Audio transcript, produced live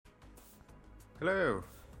Hello!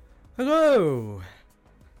 Hello!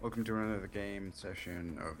 Welcome to another game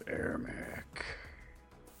session of AirMech.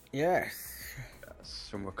 Yes.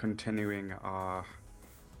 So we're continuing our...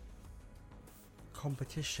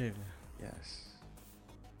 competition. Yes.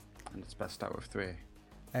 And it's best out of 3.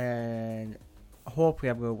 And hopefully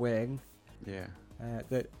I'm going to win. Yeah.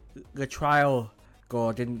 The trial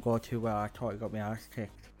didn't go too well. I thought it got my ass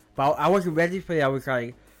kicked. But I wasn't ready for it. I was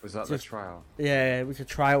like... Was that the trial? Yeah, it was a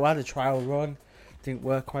trial. I had a trial run. Didn't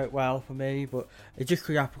work quite well for me, but it's just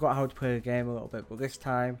because I forgot how to play the game a little bit. But this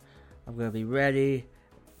time, I'm going to be ready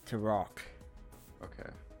to rock.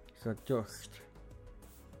 Okay. So, Dust.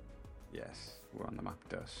 Yes, we're on the map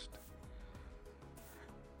Dust.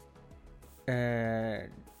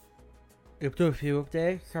 We've done a few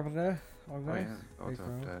updates, haven't we? Oh yeah, auto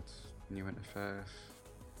updates. New interface.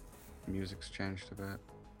 Music's changed a bit.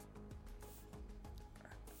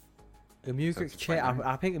 The music's changed.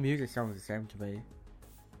 I think the music sounds the same to me.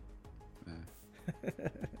 Yeah.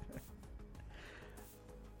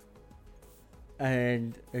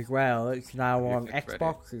 And as well, it's now on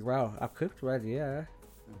Xbox ready? as well. I've clicked ready, yeah.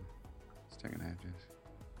 It's taking ages.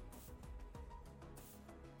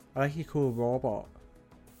 I like your cool robot.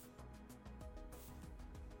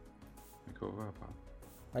 A cool robot?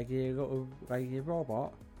 Like your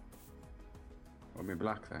robot. Or my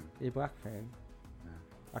black thing? Your black thing. Yeah.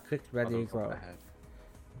 I clicked ready as well.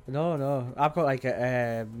 No. I've got like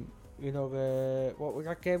a, you know, what was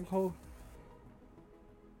that game called?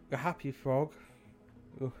 The Happy Frog.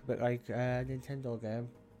 Looks a bit like a Nintendo game.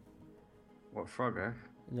 What, Frogger?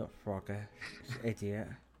 Not Frogger. Idiot.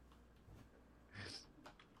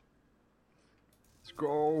 Let's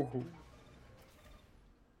go!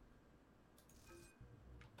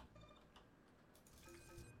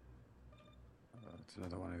 It's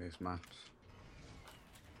another one of these maps.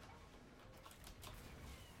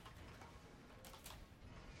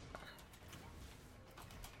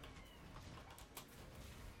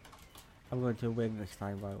 I'm going to win this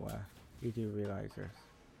time, by the way. You do realise this.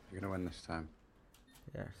 You're gonna win this time.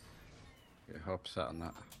 Yes. Get hope set on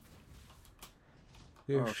that.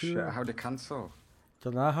 You're oh sure? shit, how'd it cancel?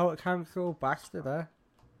 Don't know how it cancel, bastard, eh?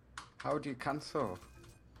 How do you cancel?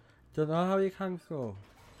 Don't know how you cancel.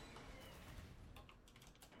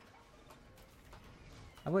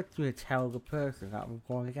 I'm going to tell the person that I'm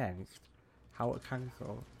going against how it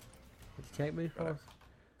cancel. Would you take me for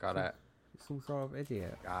Got it. some sort of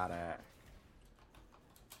idiot? Got it.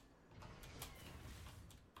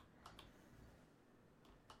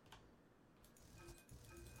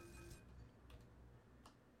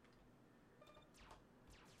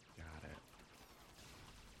 Got it.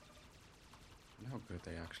 I know how good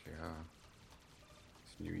they actually are.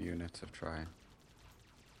 These new units of trying.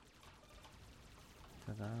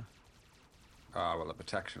 Don't know. Oh, well, the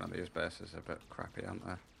protection on these bases are a bit crappy, aren't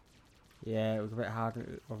they? Yeah, it was a bit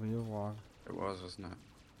harder on the other one. It was, wasn't it?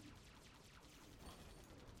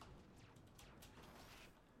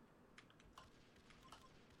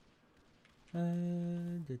 I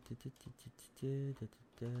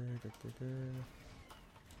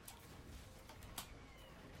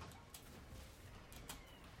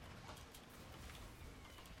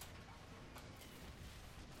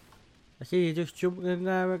see you just jumping in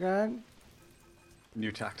there again.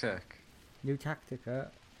 New tactic. New tactic, huh?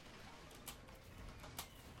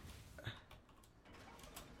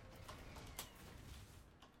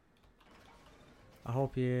 I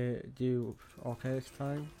hope you do okay this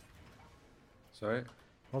time. Sorry?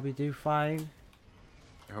 Hope you do fine.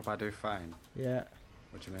 I hope I do fine. Yeah.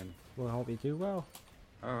 What do you mean? Well, I hope you do well.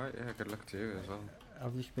 Alright, yeah, good luck to you as well.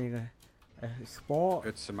 I've just been a sport.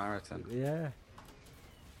 Good Samaritan. Yeah.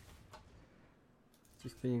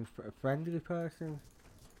 Just being a friendly person.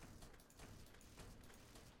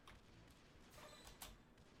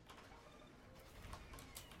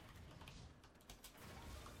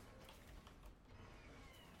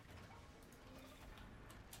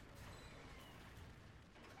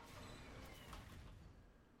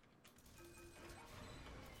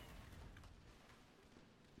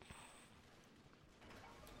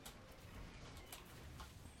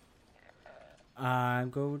 I'm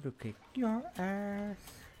going to kick your ass.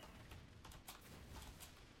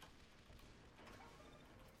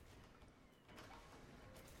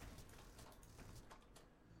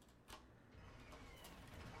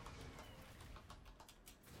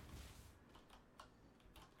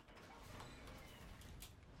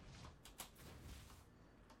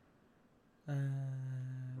 Oh,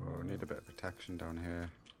 we need a bit of protection down here.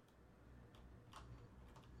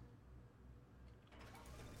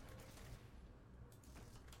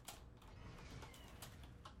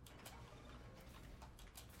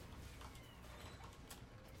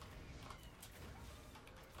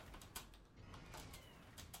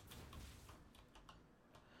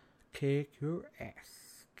 Kick your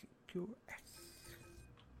ass. Kick your ass.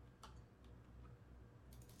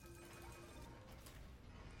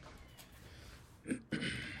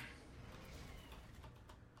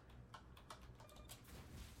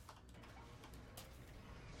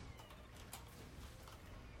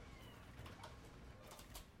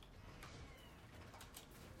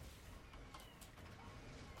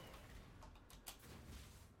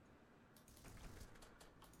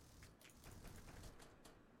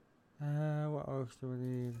 What else do we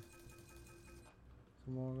need?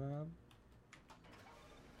 Some more RAM.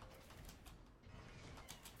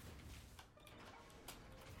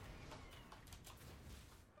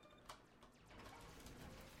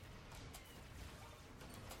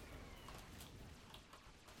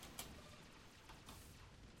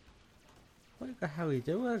 What the hell are you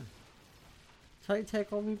doing? Trying to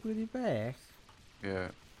take on me bloody base? Yeah.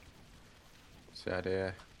 What's the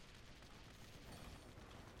idea?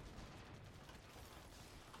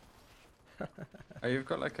 Oh, you've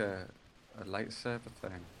got like a lightsaber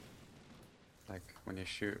thing. Like when you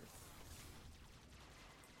shoot.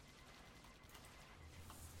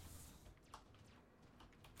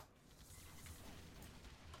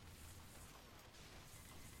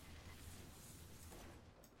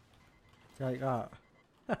 Like that.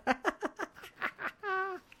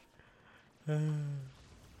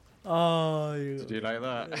 Oh, you. Did you like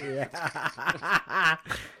that? Yeah.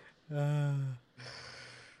 Oh.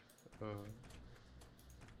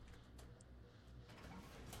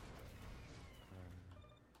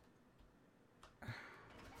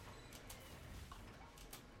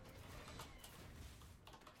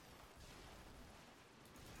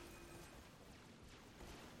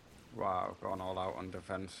 Wow, gone all out on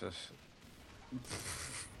defences.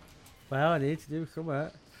 Well, I need to do something.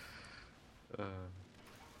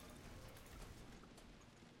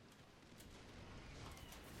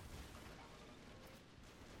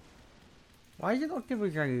 Why is it not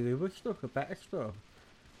giving any newer stuff, the better stuff?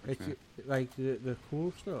 It's like the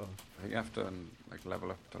cool stuff. I think you have to like level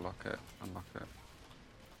up to unlock it.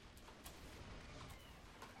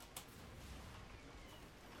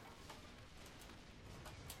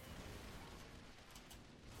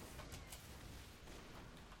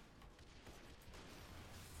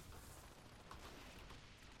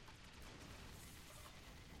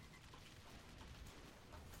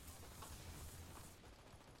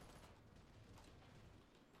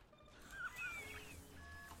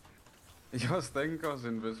 Your thing goes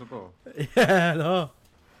invisible. Yeah, no.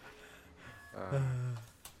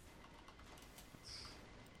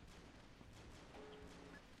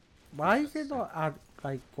 Why is it not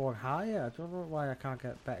like going higher? I don't know why I can't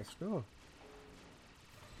get better stuff.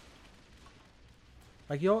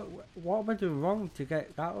 Like what am I doing wrong to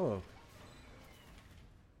get that up?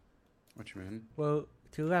 What do you mean? Well,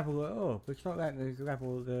 to level it up, it's not letting us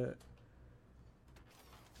level the.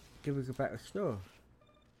 Give us a better stuff.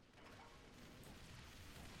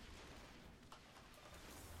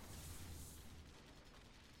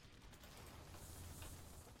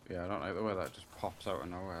 Yeah, I don't like the way that just pops out of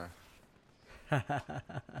nowhere.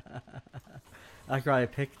 That's why I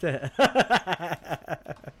picked it.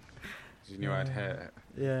 'Cause you knew I'd hit it.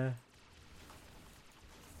 Yeah.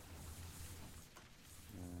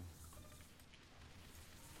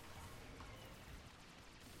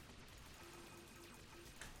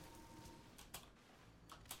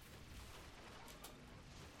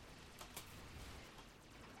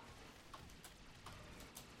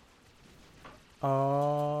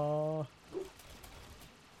 Oh.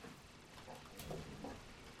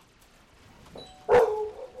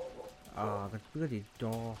 Oh, the bloody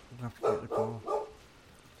door. I'm gonna have to get the door.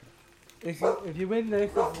 If you win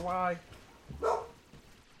this, that's why.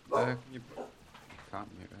 You can't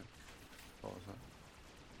mute it. What was that?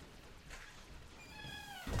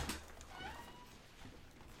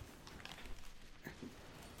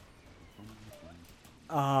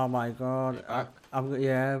 Oh my god.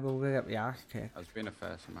 Yeah, we're gonna get the ass kicked. I was being a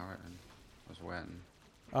fair Samaritan. I was waiting.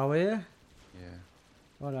 Oh, are you? Yeah.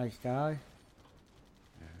 What a nice guy.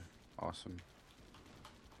 Yeah. Awesome.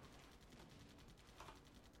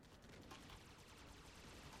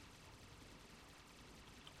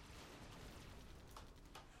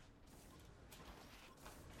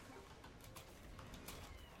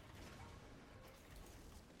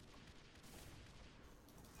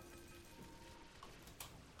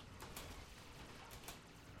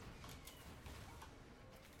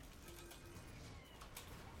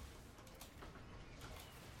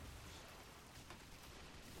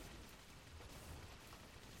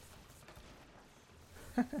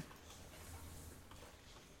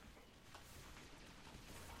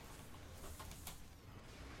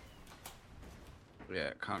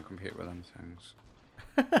 Yeah, can't compete with them things.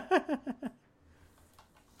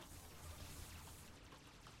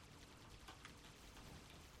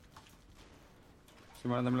 See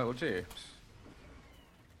one of them little jeeps?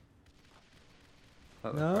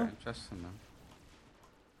 That looked No. quite interesting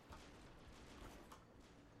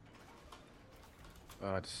though.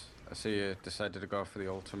 Oh, I see you decided to go for the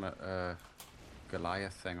ultimate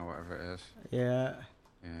Goliath thing or whatever it is. Yeah.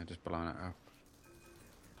 Yeah, just blowing it up.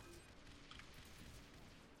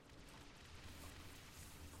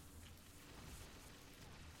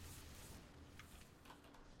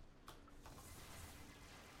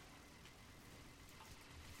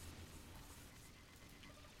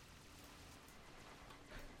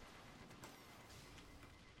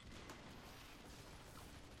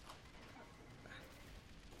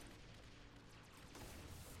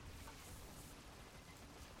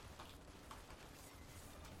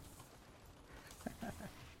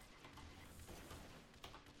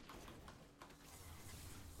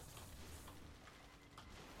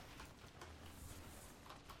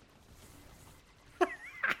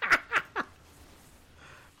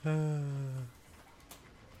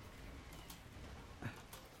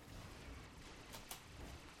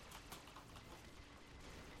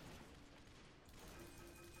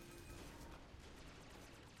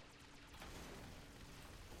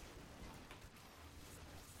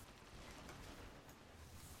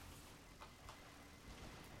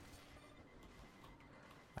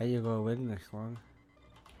 Are you gonna win this one?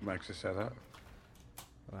 Maxis said that.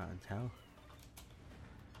 Well, I can tell.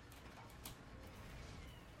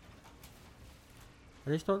 I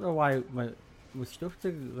just don't know why my stuff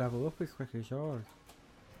didn't level up as quick as yours.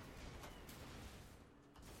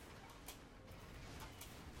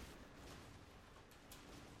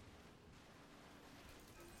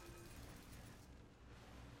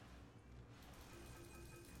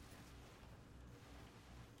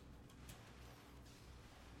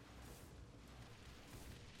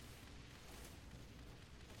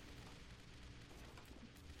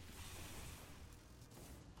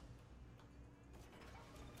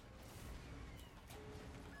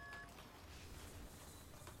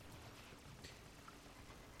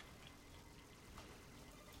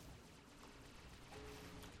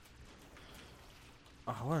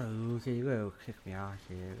 Oh, I want to lose it. You're going to kick me out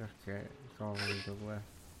here. That's it. It's already done with.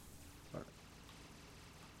 But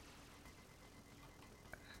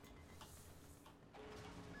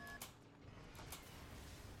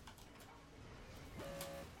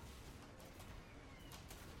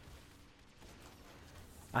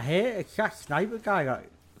I hate it. That sniper guy. Like,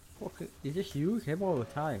 fucking, you just use him all the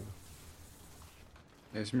time.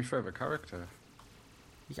 It's my favourite character.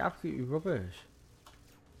 He's absolutely rubbish.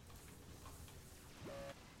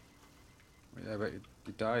 Yeah, but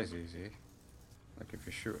he dies easy. Like if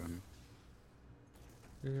you shoot him.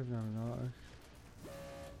 You've never noticed.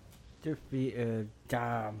 Just beat a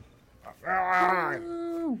damn.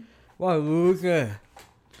 What a loser.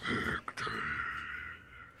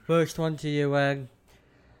 First one to UN.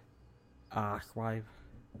 Arsewipe.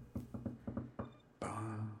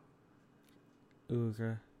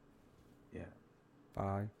 Loser. Yeah.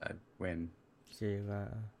 Bye. I'd win. See you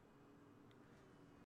later.